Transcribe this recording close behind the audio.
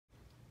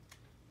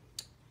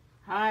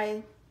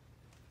Hi,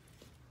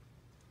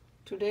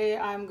 today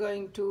I'm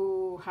going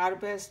to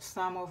harvest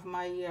some of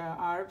my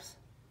herbs.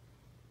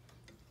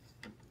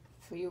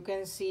 So you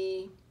can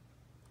see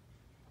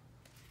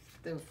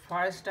the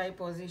first I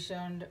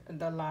positioned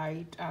the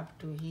light up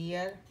to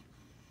here,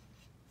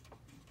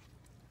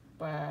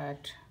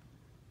 but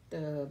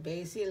the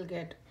basil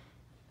get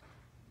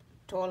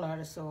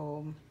taller,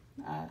 so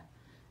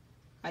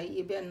I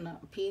even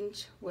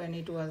pinch when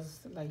it was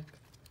like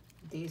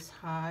this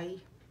high.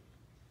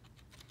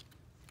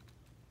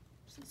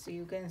 So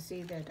you can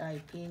see that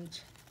I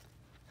pinch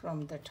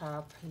from the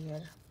top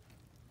here.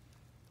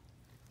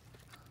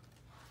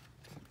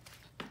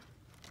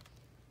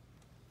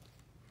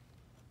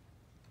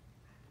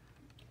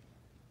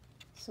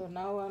 So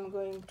now I'm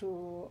going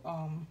to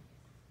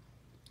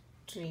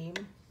trim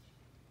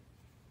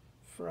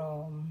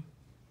from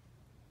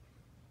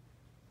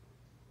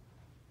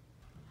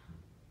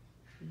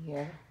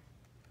here.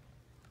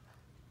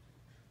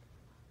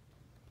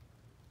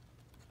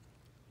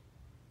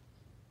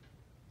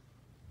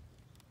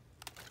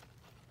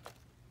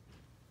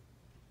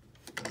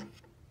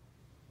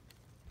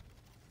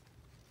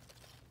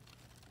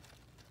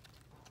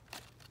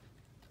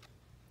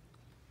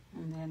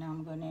 And then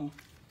I'm gonna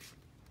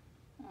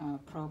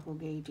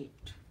propagate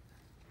it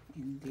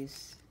in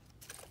this.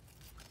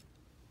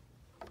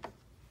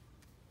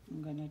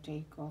 I'm gonna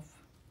take off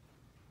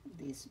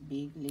this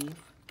big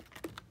leaf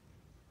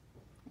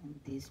and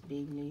this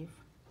big leaf.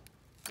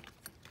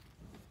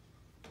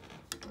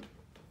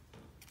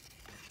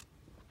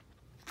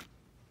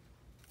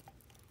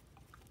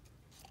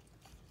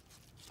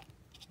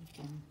 You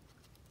can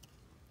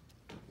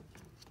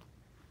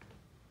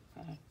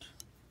cut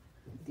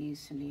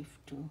this leaf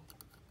too.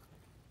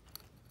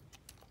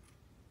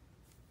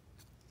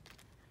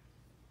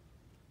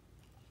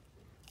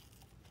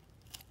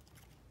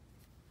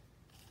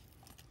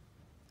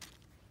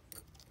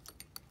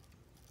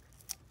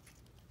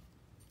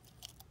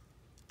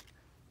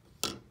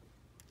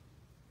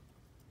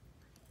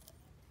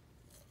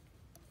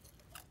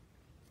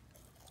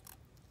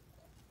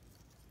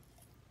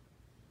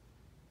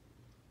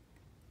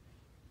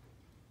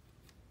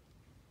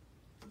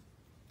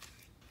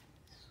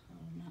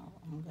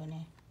 I'm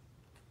gonna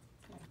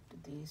cut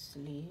this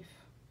leaf.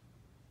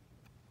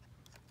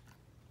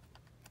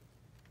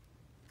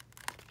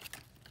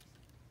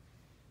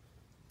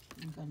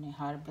 I'm gonna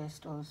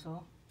harvest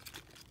also.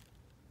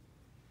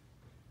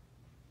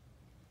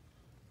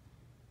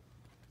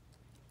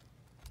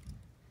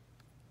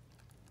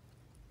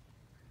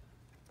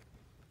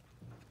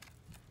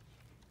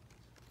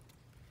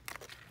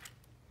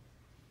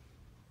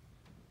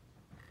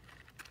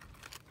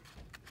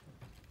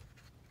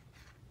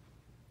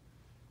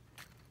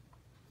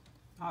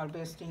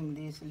 Harvesting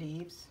these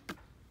leaves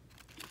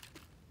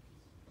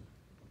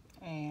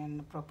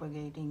and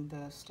propagating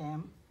the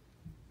stem.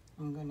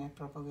 I'm gonna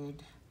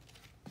propagate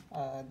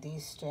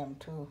this stem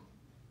too.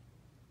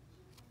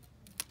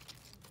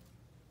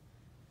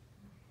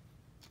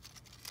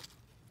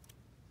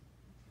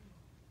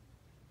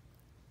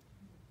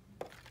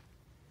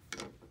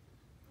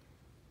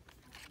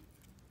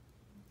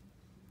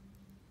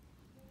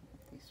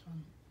 This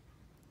one.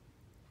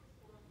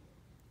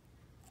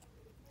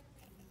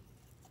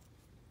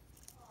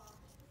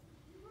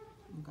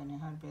 I'm gonna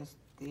harvest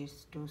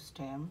these two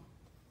stems.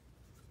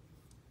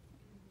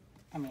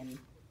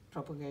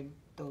 Propagate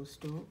those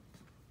two,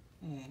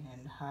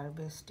 and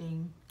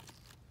harvesting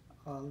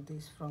all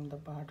this from the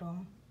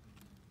bottom.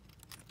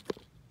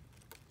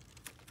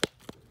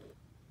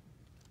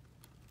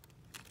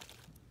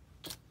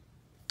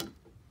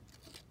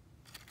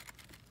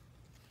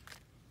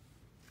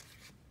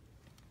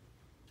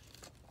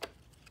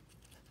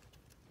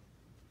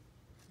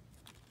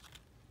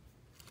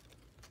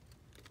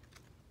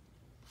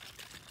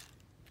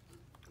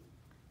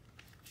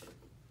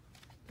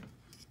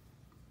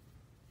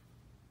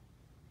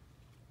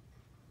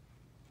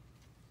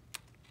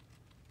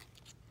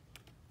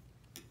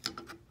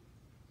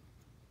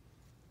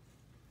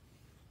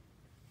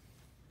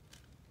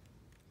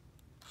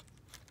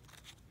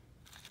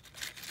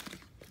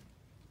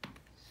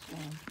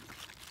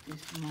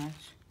 This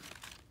much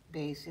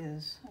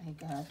bases I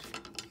got.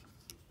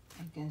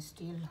 I can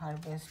still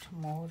harvest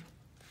more.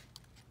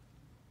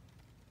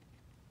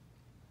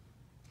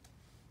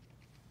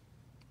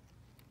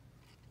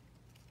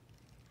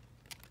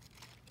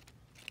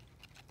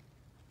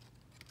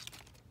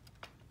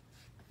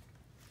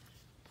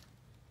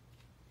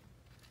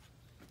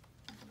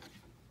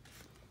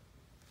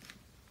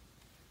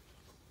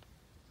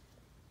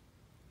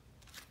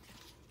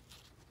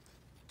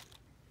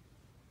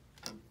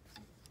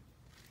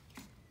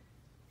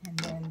 And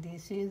then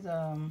this is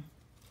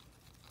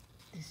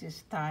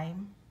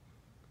thyme.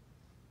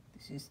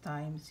 This is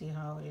thyme. See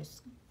how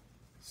it's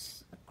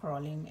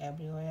crawling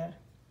everywhere.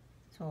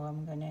 So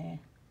I'm gonna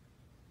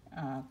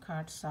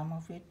cut some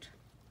of it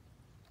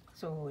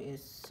so it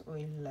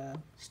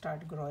will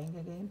start growing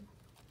again.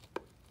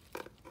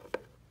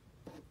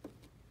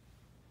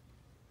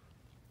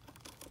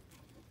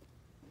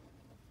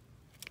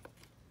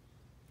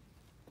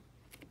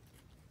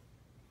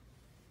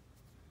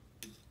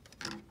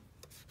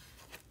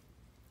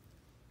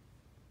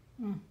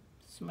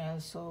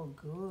 smells so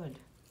good.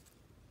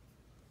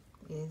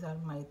 These are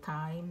my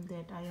thyme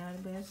that I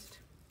harvest.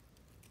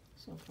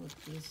 So put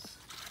this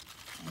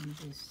on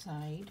this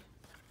side.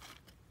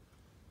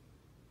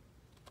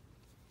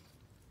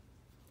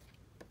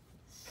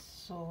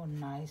 So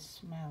nice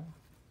smell.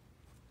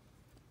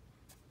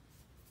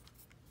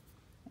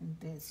 And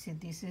this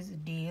is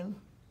dill.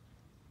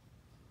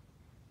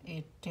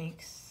 It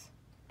takes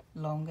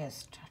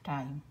longest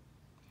time.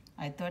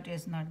 I thought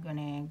it's not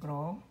gonna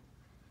grow,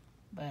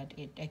 but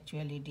it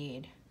actually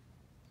did.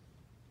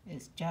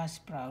 It's just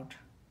sprout.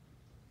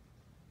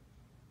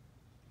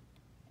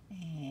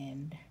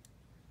 And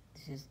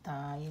this is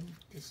thyme,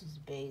 this is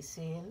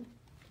basil,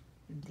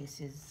 this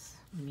is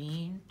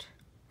mint.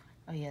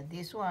 Oh yeah,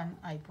 this one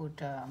I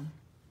put,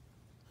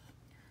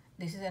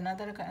 this is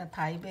another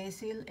Thai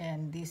basil,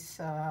 and this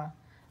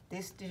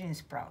didn't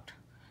sprout.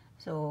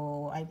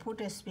 So I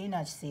put a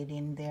spinach seed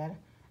in there,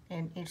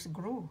 and it's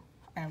grew,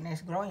 and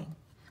it's growing.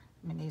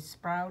 I mean, it's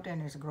sprout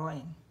and it's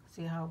growing.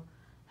 See how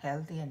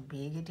healthy and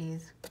big it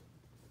is?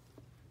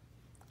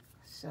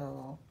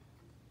 So,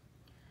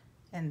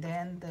 and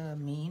then the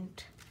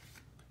mint,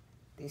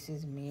 this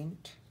is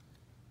mint.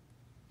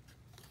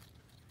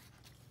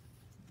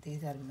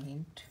 These are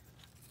mint.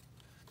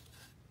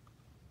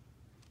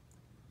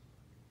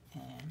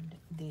 And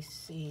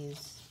this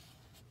is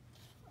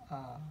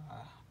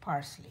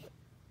parsley.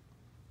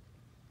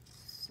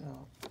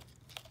 So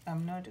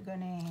I'm not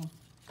gonna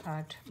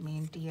cut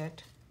mint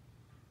yet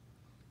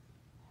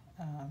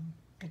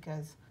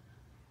because,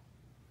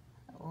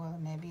 well,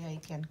 maybe I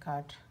can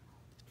cut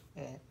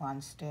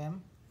one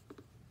stem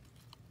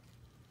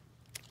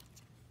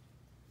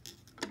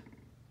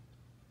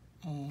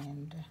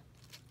and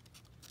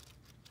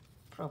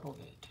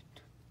propagate it.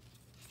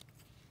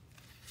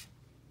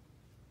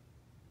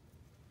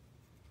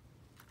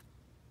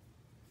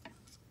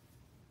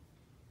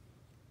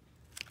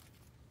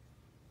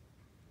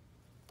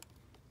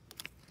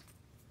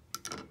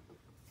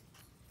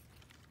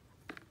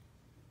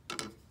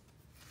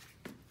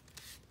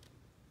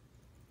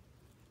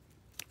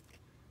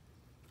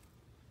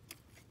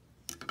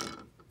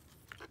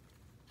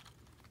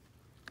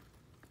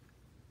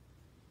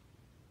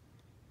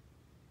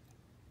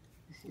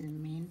 This is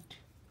mint.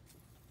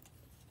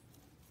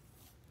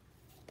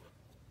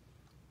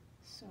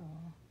 So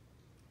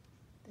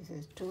this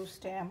is 2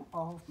 stems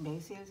of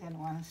basil and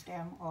 1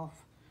 stem of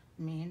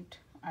mint.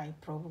 I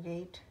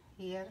propagate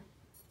here.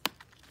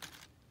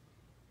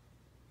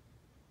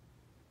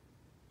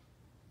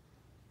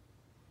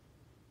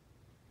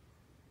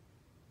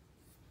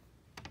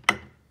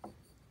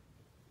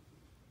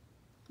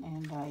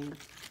 And I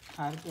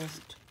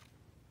harvest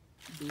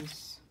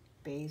this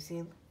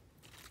basil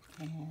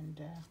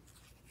and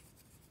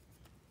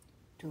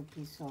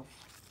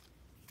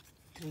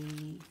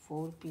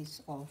 4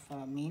 pieces of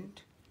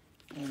mint,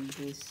 and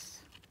this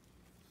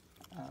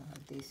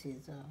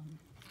is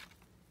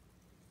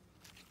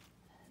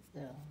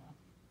the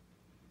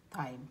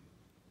thyme.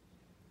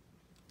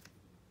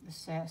 It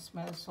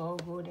smells so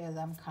good as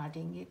I'm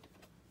cutting it.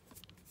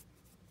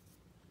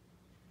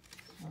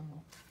 So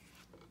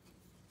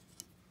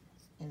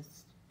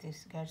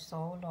this gets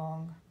so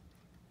long.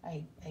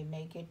 I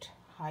make it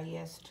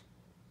highest,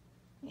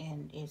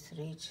 and it's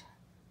reach.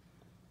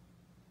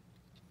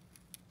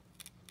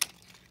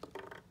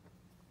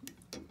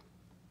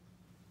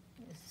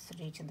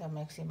 Reach the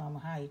maximum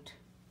height.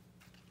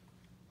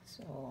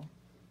 So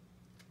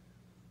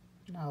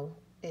now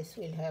this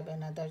will have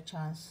another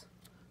chance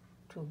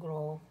to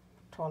grow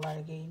taller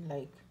again,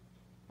 like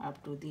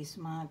up to this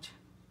much.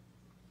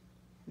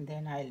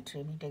 Then I'll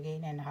trim it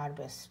again and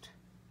harvest.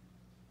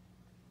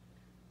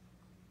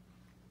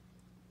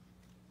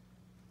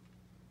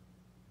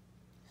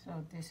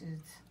 So this is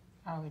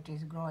how it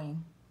is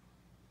growing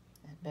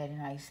very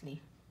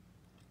nicely.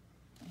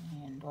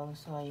 And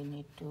also I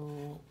need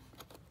to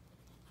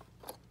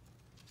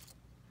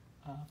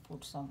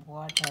put some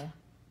water.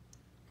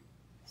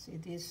 See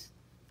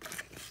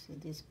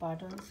these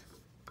buttons?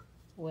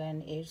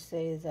 When it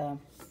says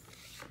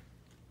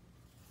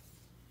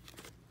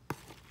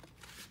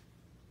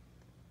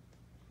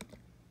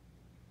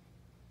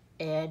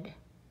add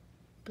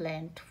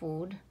plant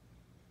food,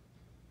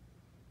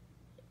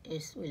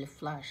 it will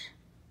flash,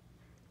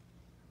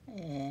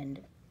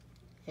 and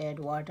add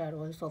water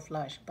also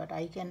flash, but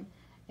I can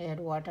add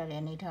water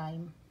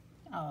anytime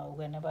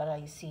whenever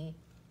I see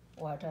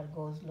water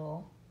goes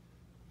low.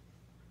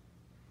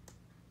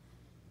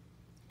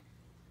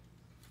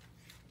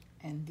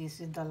 And this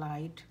is the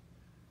light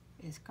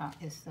is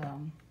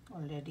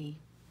already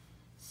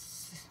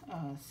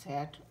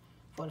set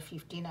for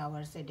 15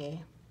 hours a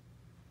day.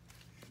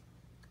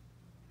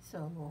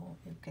 So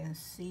you can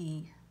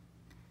see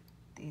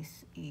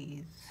this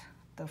is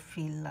the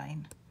fill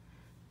line.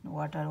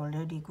 Water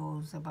already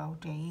goes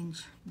about an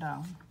inch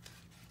down.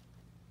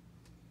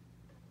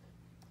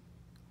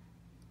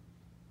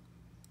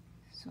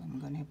 So I'm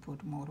going to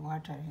put more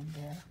water in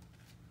there.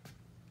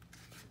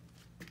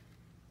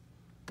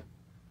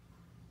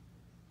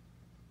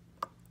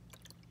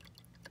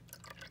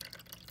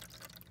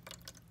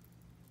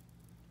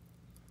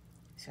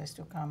 This has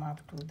to come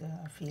up to the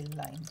field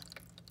line.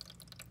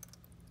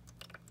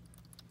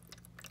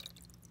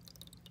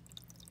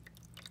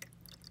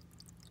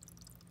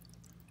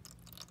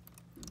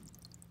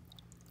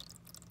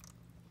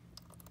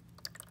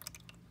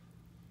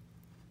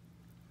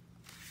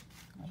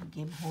 I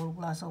give whole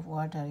glass of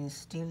water, it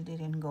still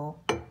didn't go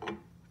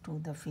to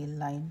the field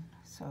line,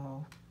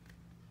 so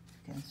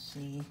you can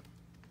see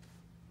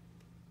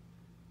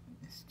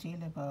still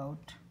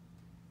about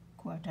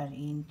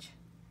quarter-inch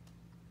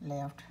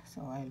left,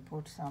 so I'll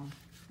put some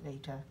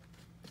later,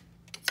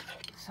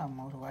 some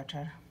more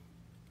water.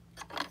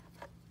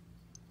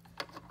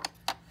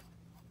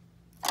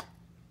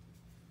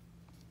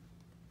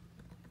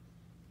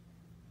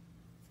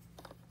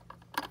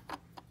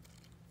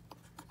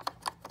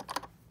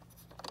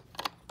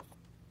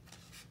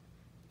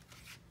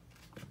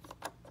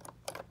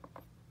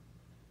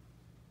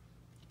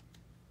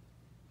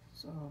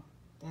 So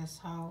that's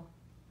how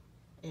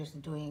it's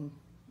doing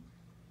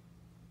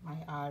my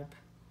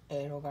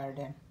aero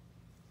garden.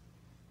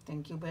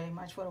 Thank you very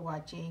much for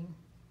watching.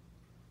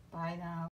 Bye now.